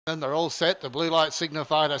And they're all set. The blue light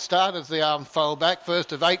signified a start as the arm fell back.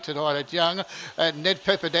 First of 8 tonight at Young. And Ned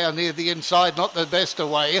Pepper down near the inside, not the best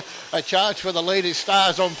away. A charge for the lead is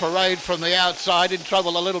Stars on Parade from the outside. In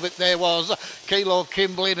trouble a little bit there was Keilor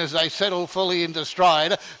Kimblin as they settle fully into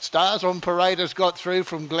stride. Stars on Parade has got through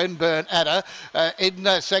from Glenburn Adder. In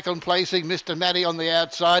second placing, Mr. Matty on the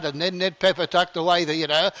outside. And then Ned Pepper tucked away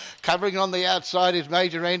there, Covering on the outside is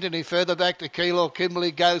Major Anthony. Further back to Keilor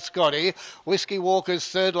Kimblin, Go Scotty. Whiskey Walker's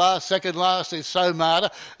third last, second last is Somar,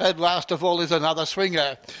 and last of all is Another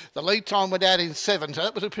Swinger. The lead time went out in 7, so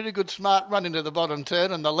that was a pretty good smart run into the bottom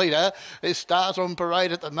turn, and the leader is Stars on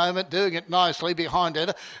Parade at the moment, doing it nicely. Behind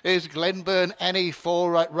it is Glenburn Annie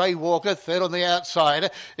for Ray Walker. Third on the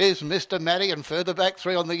outside is Mr. Matty, and further back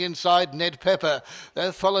 3 on the inside, Ned Pepper.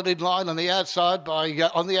 They're followed in line on the outside by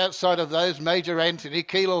on the outside of those, Major Anthony.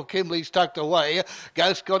 Keilor Kimbley's tucked away.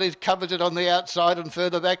 Ghost Scotty covers it on the outside, and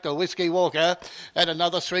further back to Whiskey Walker, and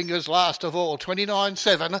Another Swingers last of all.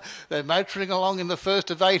 29-7. They're motoring along in the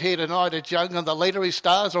first of 8 here tonight at Young, and the leader is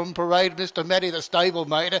Stars on Parade, Mr. Matty, the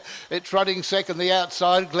stablemate. It's running second the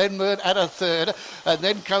outside, Glenburn at a third, and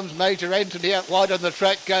then comes Major Anthony out wide on the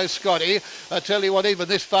track. Go Scotty. I tell you what, even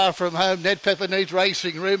this far from home, Ned Pepper needs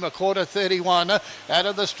racing room. A quarter 31 out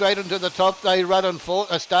of the straight and to the top. They run and fall.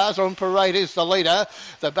 Stars on Parade is the leader.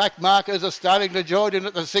 The back markers are starting to join in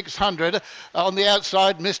at the 600. On the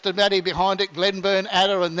outside, Mr. Matty. Behind it, Glenburn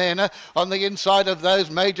Adder, and then on the inside of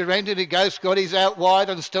those, Major Anthony. Go Scotty's out wide,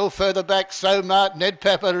 and still further back, Somar, Ned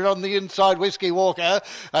Pepper, and on the inside, Whiskey Walker.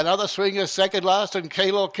 Another Swinger second last, and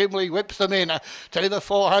Keilor Kimbley whips them in. To the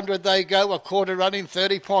 400 they go, a quarter running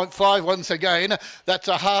 30.5 once again. That's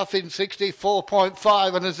a half in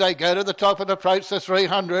 64.5, and as they go to the top and approach the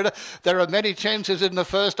 300, there are many chances in the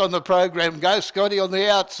first on the program. Go Scotty on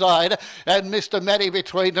the outside, and Mr. Matty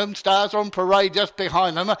between them. Stars on Parade just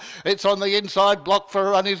behind them. It's on the inside, block for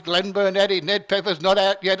a run is Glenburn Addy. Ned Pepper's not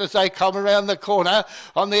out yet as they come around the corner.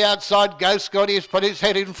 On the outside, Go Scotty has put his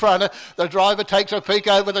head in front. The driver takes a peek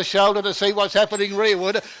over the shoulder to see what's happening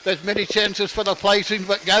rearward. There's many chances for the placing,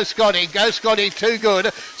 but Go Scotty too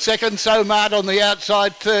good. Second, Somar on the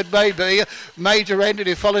outside. Third, maybe Major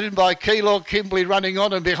Anthony, followed in by Keilor Kimbley running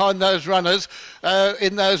on, and behind those runners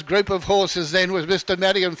in those group of horses then was Mr.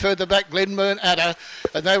 Matty, and further back Glenburn Adder,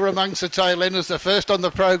 and they were amongst the tail enders. The first on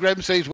the program sees